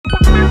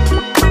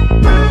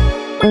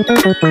Welcome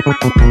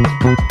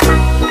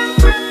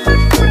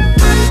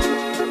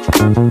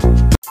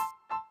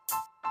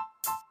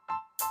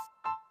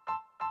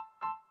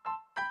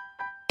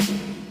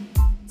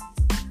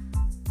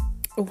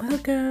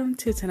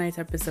to tonight's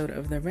episode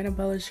of The Rent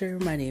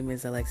Embellisher. My name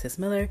is Alexis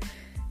Miller,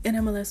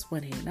 NMLS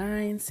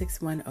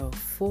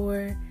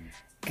 1896104,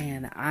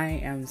 and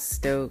I am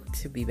stoked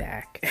to be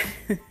back.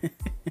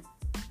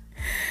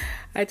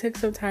 I took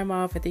some time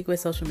off. I think with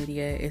social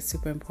media, it's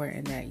super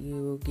important that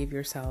you give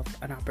yourself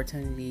an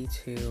opportunity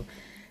to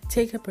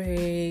take a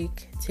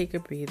break, take a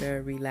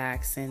breather,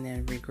 relax, and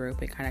then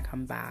regroup and kind of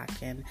come back.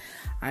 And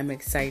I'm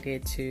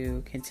excited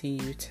to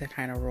continue to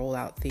kind of roll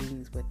out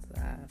things with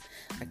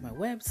like my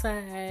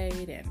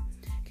website and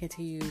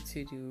continue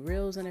to do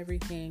reels and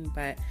everything.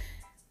 But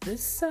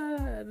this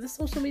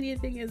social media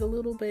thing is a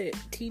little bit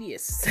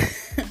tedious.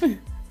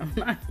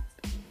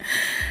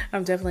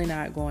 I'm definitely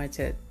not going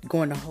to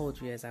hold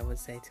you, as I would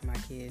say to my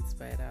kids.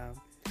 But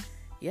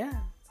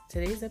yeah,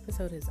 today's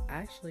episode is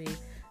actually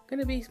going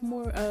to be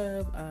more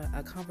of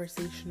a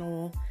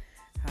conversational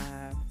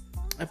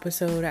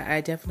episode.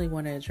 I definitely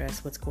want to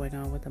address what's going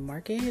on with the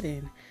market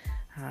and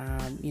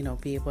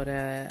be able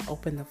to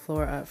open the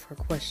floor up for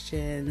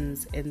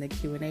questions in the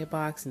Q&A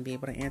box and be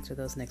able to answer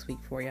those next week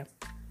for you.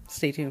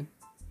 Stay tuned.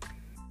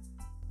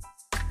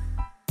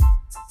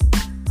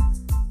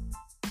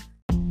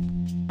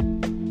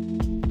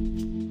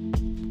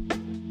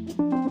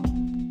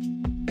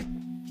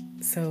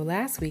 So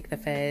last week, the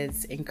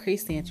Feds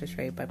increased the interest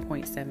rate by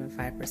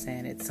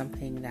 0.75%. It's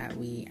something that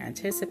we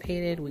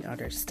anticipated, we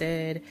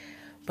understood,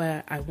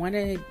 but I want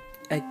to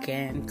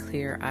again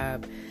clear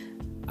up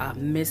a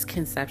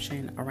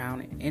misconception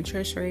around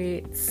interest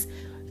rates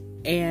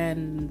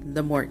and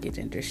the mortgage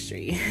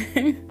industry.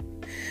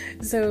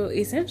 So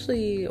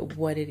essentially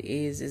what it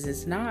is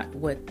it's not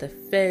what the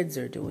Feds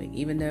are doing,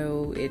 even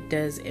though it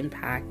does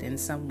impact in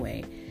some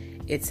way.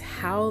 It's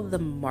how the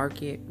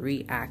market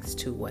reacts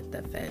to what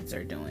the Feds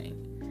are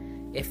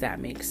doing, if that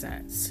makes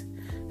sense.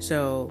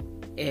 So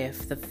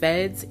if the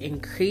Feds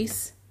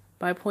increase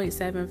by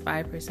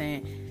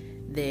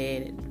 0.75%,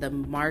 then the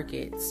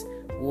markets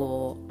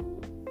will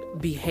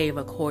behave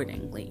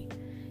accordingly,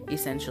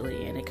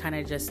 essentially. And it kind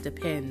of just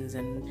depends.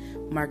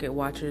 And market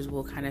watchers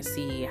will kind of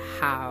see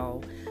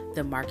how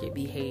the market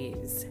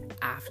behaves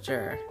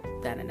after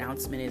that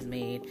announcement is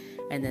made.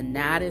 And then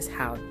that is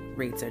how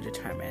rates are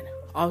determined.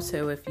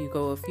 Also, if you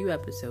go a few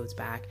episodes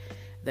back,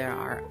 there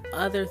are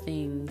other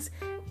things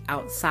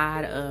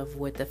outside of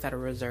what the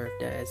Federal Reserve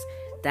does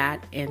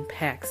that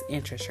impacts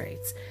interest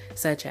rates,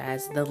 such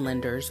as the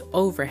lender's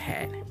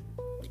overhead.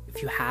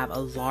 If you have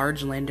a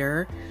large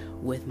lender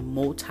with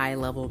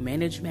multi-level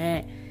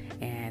management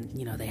and,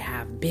 they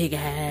have big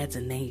ads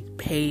and they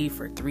pay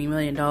for $3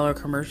 million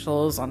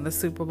commercials on the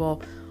Super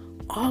Bowl,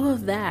 all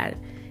of that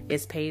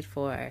is paid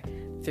for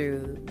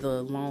through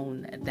the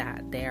loan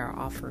that they are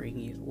offering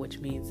you, which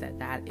means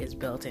that is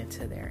built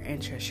into their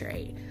interest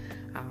rate.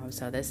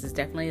 So this is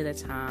definitely the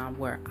time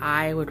where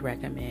I would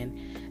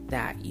recommend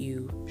that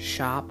you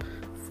shop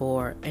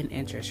for an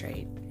interest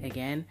rate.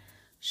 Again,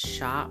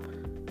 shop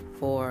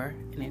for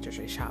an interest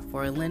rate. Shop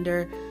for a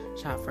lender.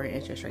 Shop for an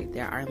interest rate.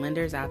 There are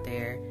lenders out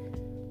there,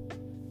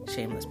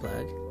 shameless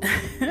plug,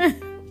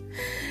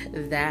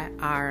 that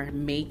are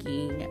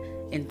making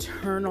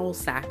internal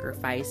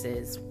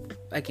sacrifices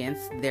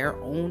against their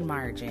own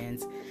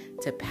margins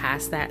to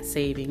pass that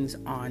savings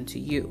on to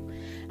you.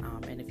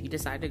 And if you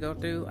decide to go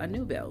through a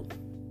new build,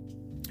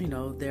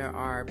 there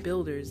are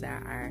builders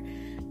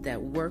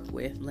that work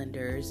with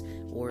lenders,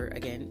 or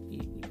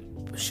again,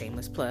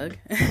 shameless plug,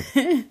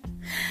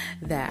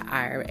 that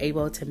are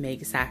able to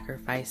make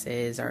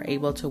sacrifices, are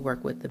able to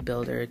work with the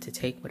builder to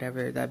take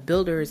whatever the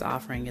builder is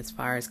offering as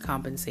far as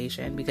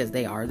compensation, because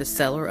they are the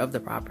seller of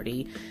the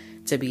property,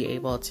 to be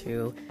able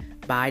to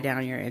buy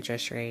down your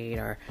interest rate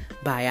or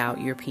buy out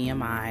your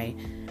PMI.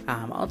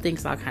 All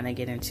things I'll kind of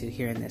get into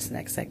here in this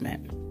next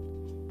segment.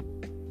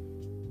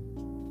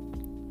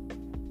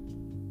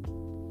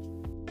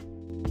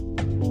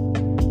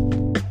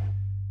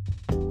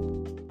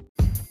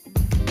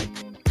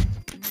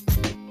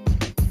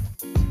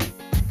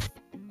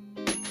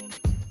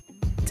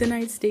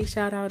 Tonight's state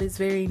shout out is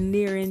very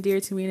near and dear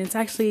to me, and it's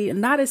actually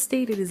not a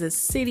state, it is a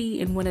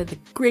city in one of the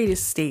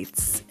greatest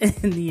states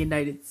in the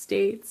United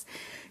States,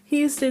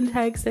 Houston,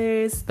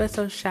 Texas.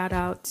 Special shout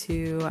out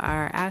to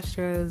our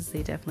Astros.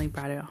 They definitely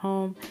brought it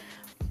home.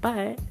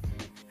 But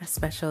a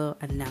special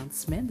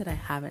announcement that I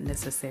haven't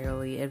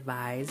necessarily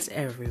advised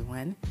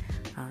everyone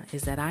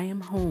is that I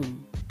am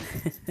home.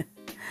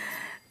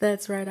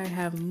 That's right, I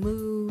have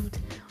moved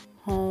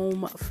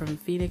home from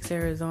Phoenix,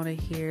 Arizona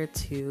here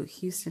to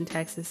Houston,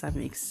 Texas.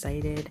 I'm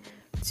excited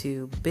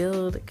to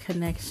build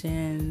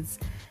connections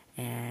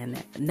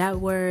and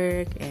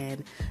network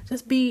and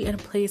just be in a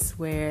place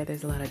where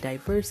there's a lot of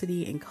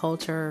diversity and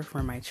culture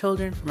for my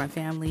children, for my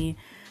family.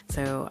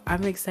 So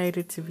I'm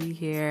excited to be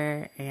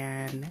here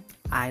and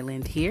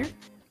island here,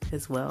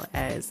 as well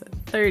as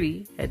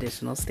 30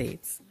 additional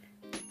states.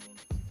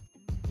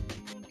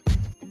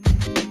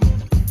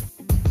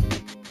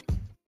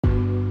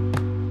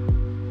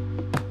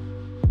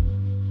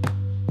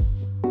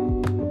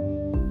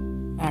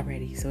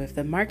 So if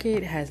the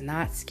market has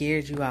not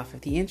scared you off,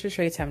 if the interest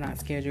rates have not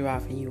scared you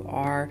off and you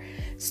are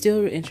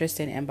still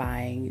interested in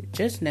buying,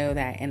 just know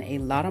that in a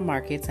lot of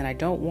markets, and I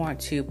don't want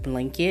to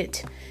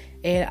blanket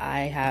it,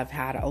 I have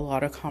had a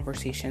lot of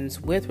conversations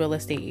with real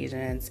estate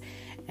agents,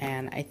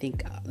 and I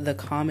think the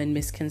common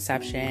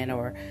misconception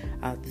or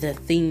the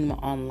theme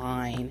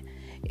online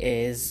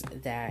is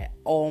that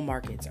all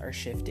markets are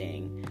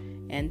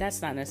shifting, and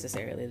that's not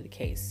necessarily the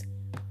case.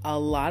 A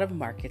lot of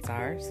markets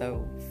are.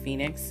 So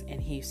Phoenix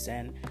and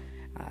Houston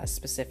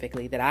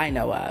specifically that I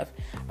know of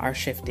are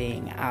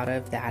shifting out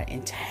of that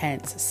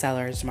intense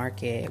seller's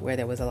market where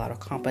there was a lot of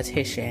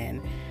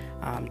competition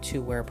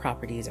to where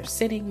properties are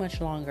sitting much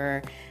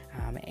longer,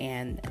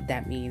 and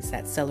that means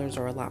that sellers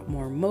are a lot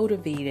more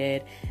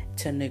motivated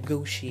to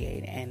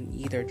negotiate and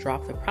either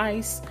drop the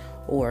price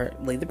or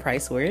leave the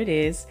price where it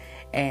is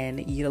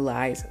and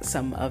utilize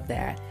some of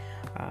that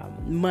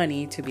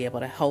money to be able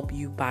to help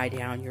you buy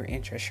down your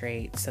interest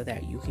rate so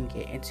that you can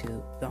get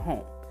into the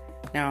home.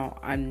 Now,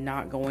 I'm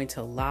not going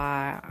to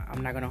lie.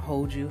 I'm not going to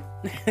hold you.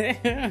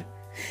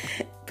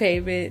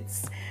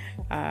 Payments,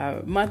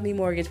 monthly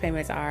mortgage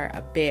payments are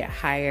a bit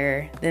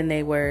higher than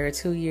they were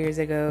 2 years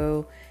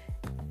ago.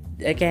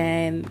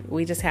 Again,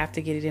 we just have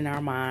to get it in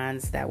our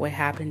minds that what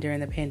happened during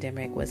the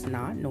pandemic was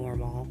not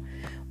normal.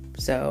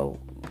 So,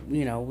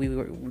 we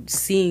were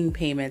seeing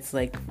payments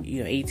like,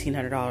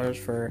 $1,800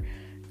 for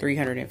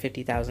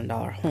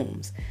 $350,000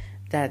 homes.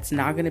 That's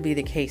not going to be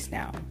the case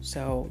now.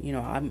 So,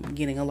 I'm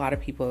getting a lot of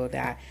people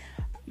that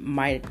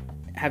might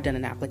have done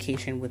an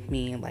application with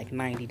me like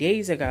 90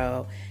 days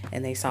ago,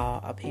 and they saw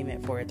a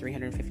payment for a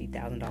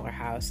 $350,000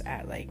 house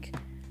at like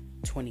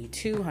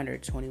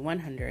 $2,200,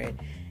 $2,100,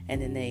 and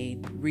then they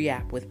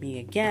re-app with me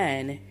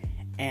again,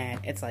 and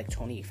it's like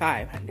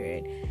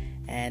 $2,500.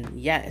 And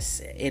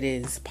yes, it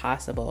is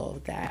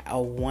possible that a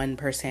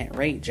 1%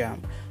 rate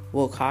jump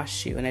will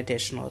cost you an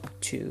additional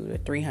 $200 to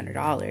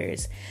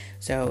 $300.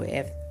 So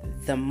if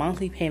the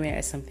monthly payment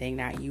is something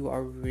that you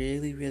are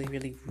really, really,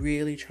 really,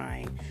 really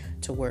trying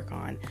to work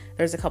on,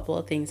 there's a couple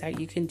of things that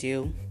you can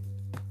do.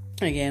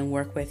 Again,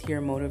 work with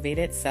your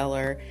motivated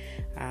seller.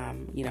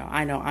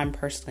 I know I'm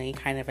personally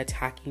kind of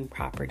attacking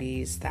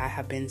properties that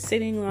have been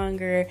sitting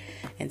longer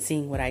and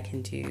seeing what I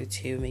can do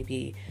to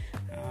maybe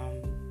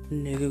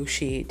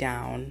negotiate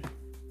down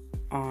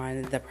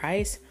on the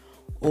price,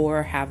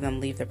 or have them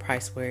leave the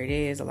price where it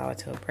is, allow it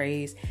to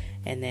appraise,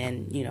 and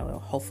then,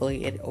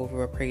 hopefully it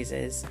over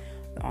appraises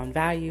on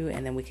value,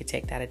 and then we could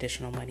take that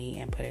additional money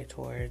and put it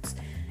towards,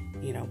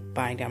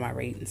 buying down my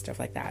rate and stuff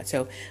like that.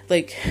 So,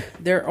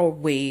 there are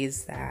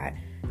ways that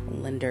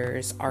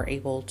lenders are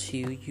able to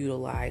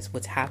utilize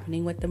what's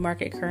happening with the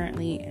market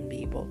currently and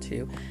be able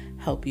to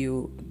help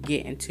you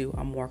get into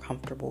a more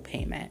comfortable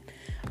payment.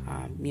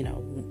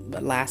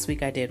 Last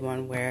week I did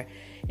one where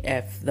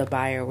if the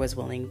buyer was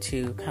willing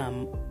to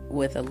come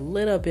with a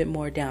little bit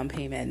more down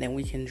payment, then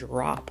we can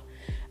drop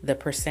the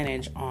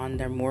percentage on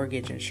their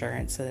mortgage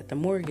insurance so that the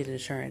mortgage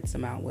insurance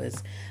amount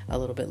was a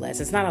little bit less.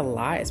 It's not a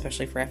lot,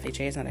 especially for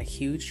FHA. It's not a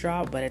huge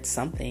drop, but it's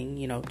something.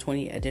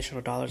 $20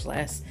 additional dollars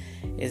less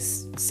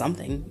is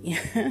something.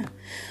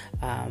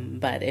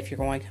 But if you're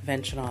going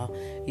conventional,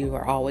 you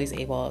are always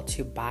able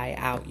to buy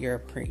out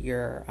your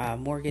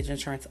mortgage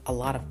insurance. A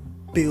lot of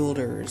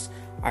builders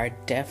are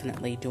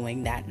definitely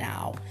doing that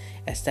now.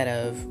 Instead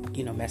of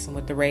messing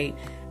with the rate,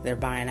 they're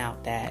buying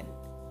out that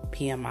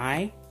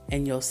PMI.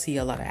 And you'll see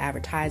a lot of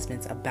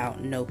advertisements about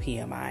no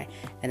PMI,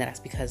 and that's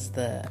because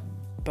the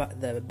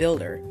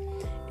builder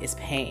is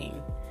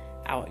paying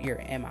out your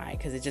MI,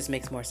 because it just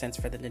makes more sense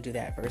for them to do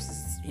that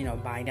versus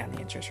buying down the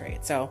interest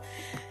rate. So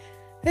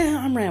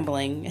I'm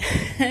rambling,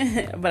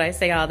 but I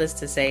say all this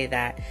to say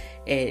that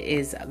it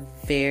is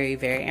very,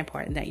 very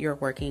important that you're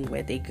working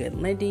with a good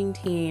lending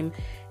team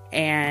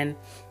and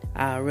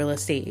a real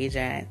estate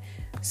agent,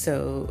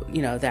 so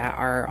that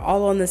are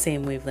all on the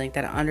same wavelength,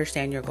 that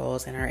understand your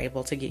goals and are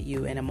able to get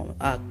you in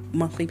a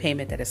monthly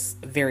payment that is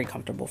very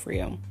comfortable for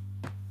you.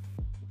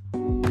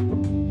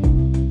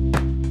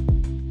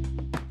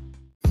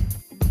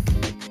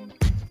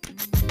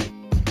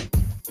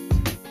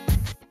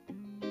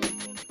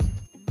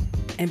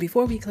 And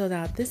before we close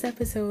out this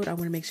episode, I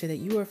want to make sure that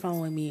you are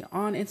following me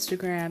on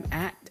Instagram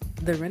at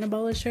The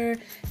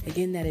Rentabolisher.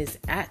 Again, that is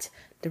at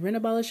The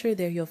Rentabolisher.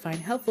 There you'll find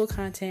helpful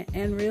content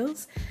and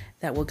reels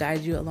that will guide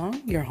you along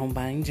your home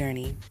buying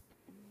journey.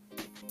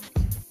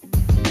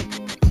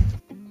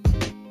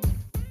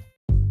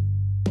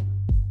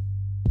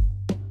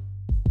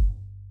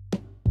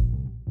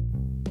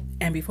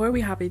 And before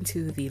we hop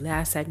into the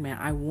last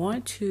segment, I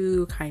want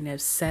to kind of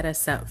set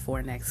us up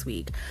for next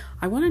week.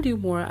 I want to do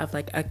more of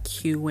like a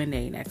Q&A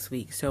next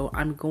week. So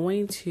I'm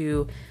going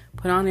to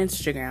put on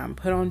Instagram,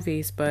 put on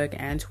Facebook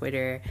and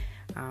Twitter,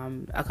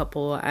 a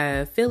couple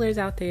of fillers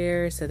out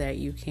there so that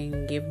you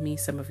can give me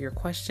some of your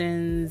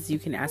questions. You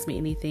can ask me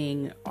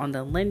anything on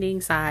the lending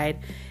side.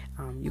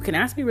 You can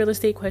ask me real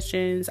estate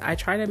questions. I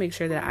try to make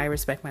sure that I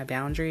respect my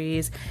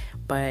boundaries,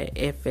 but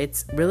if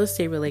it's real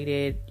estate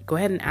related, go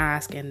ahead and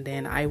ask, and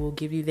then I will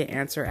give you the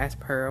answer as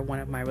per one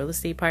of my real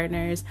estate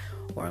partners,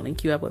 or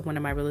link you up with one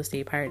of my real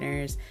estate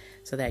partners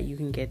so that you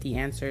can get the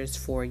answers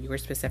for your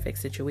specific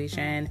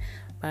situation.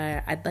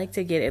 But I'd like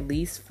to get at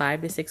least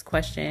 5 to 6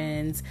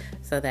 questions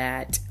so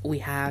that we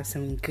have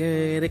some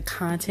good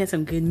content,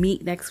 some good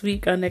meat next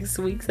week on next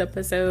week's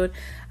episode.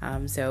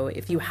 So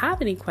if you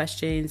have any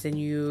questions and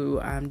you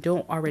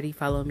don't already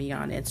follow me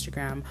on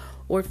Instagram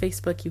or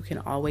Facebook, you can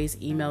always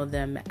email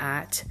them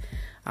at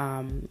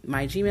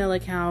my Gmail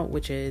account,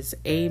 which is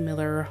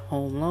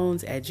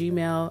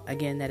amillerhomeloans@gmail.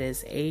 Again, that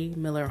is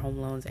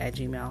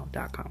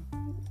amillerhomeloans@gmail.com.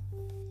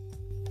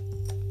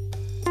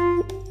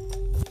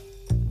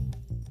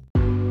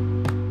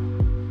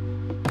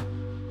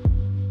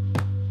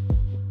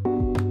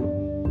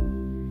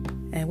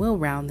 And we'll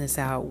round this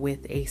out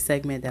with a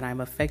segment that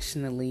I'm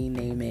affectionately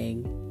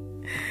naming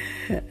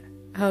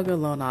Hug a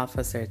Loan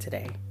Officer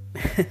today.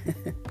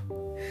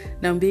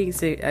 Now, I'm being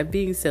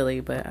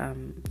silly, but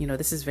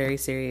this is very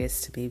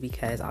serious to me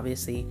because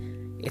obviously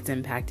it's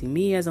impacting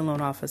me as a loan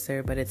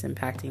officer, but it's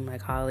impacting my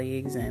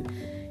colleagues. And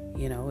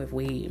if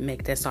we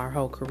make this our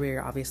whole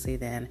career, obviously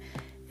then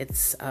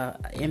it's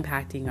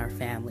impacting our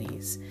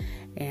families.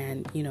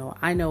 And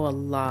I know a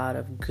lot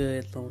of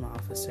good loan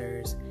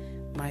officers,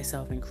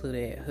 myself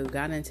included, who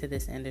got into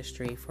this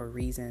industry for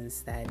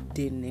reasons that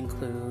didn't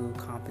include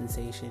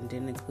compensation,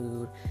 didn't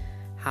include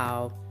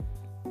how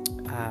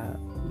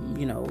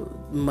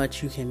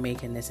much you can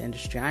make in this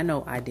industry. I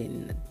know I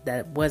didn't.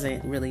 That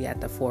wasn't really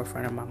at the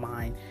forefront of my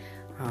mind.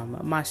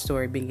 My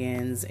story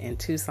begins in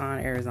Tucson,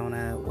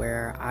 Arizona,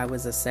 where I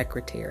was a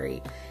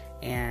secretary,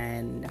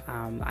 and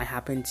I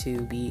happened to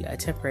be a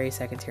temporary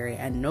secretary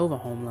at Nova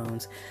Home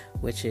Loans,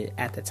 which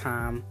at the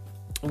time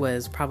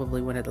was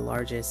probably one of the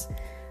largest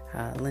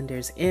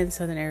lenders in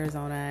Southern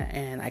Arizona.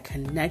 And I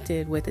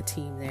connected with the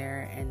team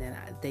there, and then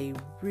they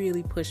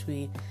really pushed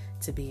me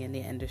to be in the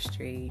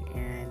industry,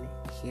 and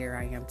here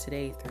I am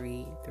today,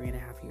 three and a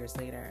half years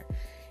later.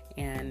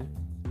 And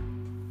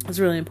it's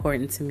really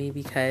important to me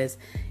because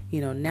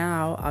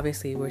now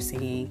obviously we're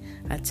seeing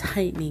a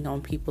tightening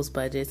on people's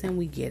budgets, and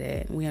we get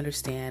it, we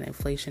understand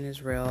inflation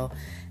is real,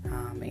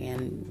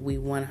 and we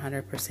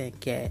 100%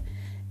 get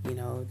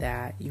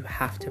that you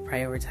have to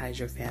prioritize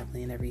your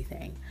family and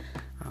everything,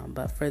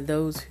 but for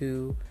those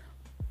who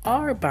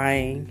are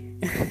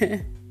buying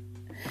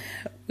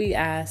I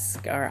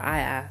ask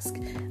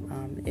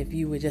if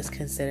you would just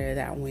consider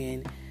that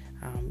when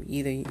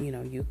either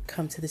you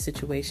come to the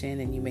situation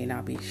and you may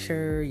not be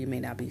sure, you may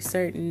not be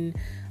certain,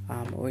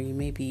 or you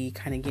may be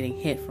kind of getting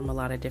hit from a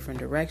lot of different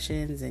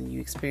directions, and you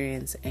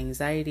experience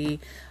anxiety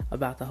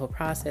about the whole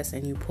process,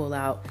 and you pull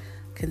out,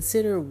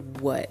 consider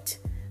what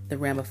the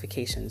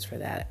ramifications for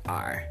that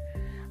are.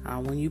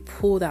 When you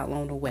pull that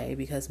loan away,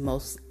 because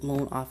most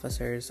loan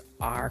officers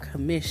are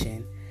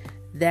commissioned,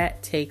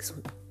 that takes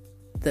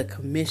the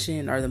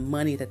commission or the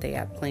money that they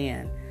have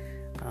planned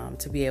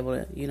to be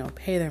able to,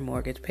 pay their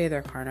mortgage, pay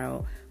their car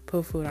note,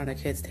 put food on their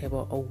kids'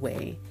 table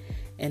away.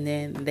 And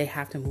then they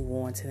have to move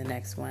on to the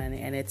next one.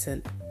 And it's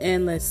an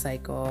endless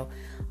cycle,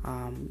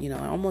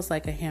 almost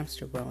like a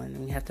hamster wheel.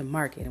 And we have to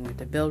market, and we have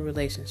to build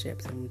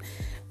relationships, and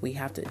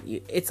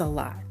it's a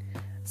lot.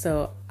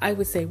 So I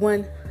would say,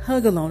 1,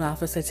 hug a loan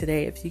officer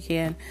today if you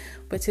can,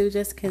 but 2,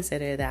 just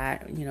consider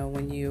that,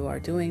 when you are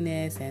doing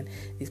this and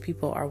these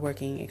people are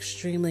working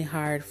extremely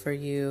hard for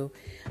you,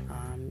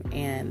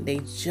 and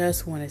they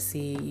just want to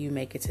see you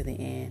make it to the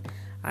end.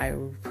 I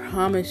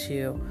promise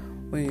you,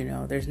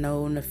 there's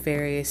no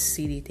nefarious,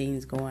 seedy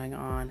things going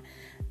on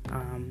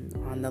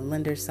the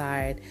lender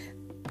side.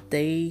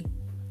 They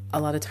a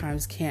lot of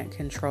times can't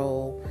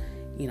control.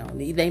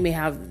 They may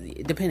have,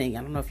 depending,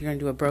 I don't know if you're going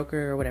to do a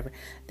broker or whatever,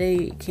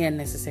 they can't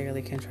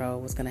necessarily control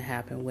what's going to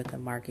happen with the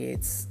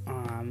markets.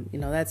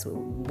 That's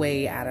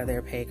way out of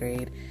their pay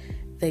grade.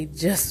 They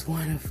just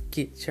want to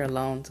get your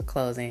loan to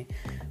closing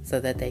so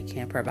that they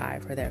can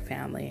provide for their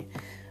family.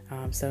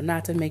 So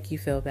not to make you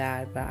feel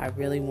bad, but I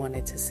really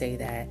wanted to say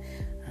that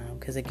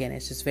because, again,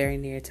 it's just very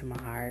near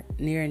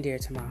and dear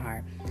to my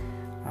heart.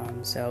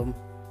 So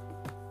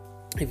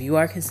if you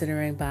are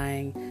considering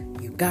buying,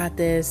 you got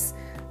this.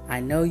 I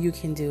know you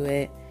can do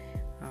it,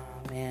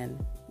 and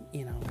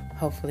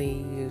hopefully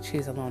you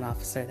choose a loan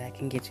officer that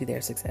can get you there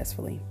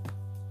successfully.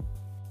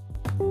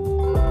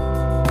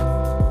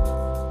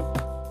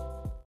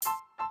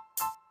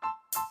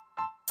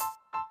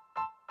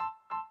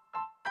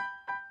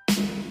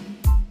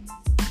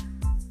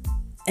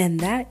 And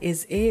that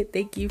is it.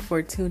 Thank you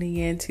for tuning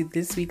in to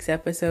this week's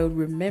episode.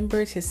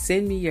 Remember to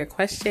send me your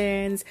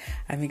questions.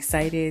 I'm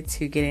excited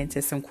to get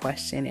into some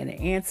question and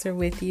answer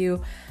with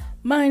you.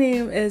 My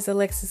name is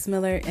Alexis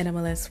Miller,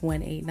 NMLS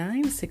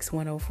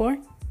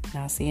 1896104.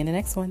 I'll see you in the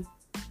next one.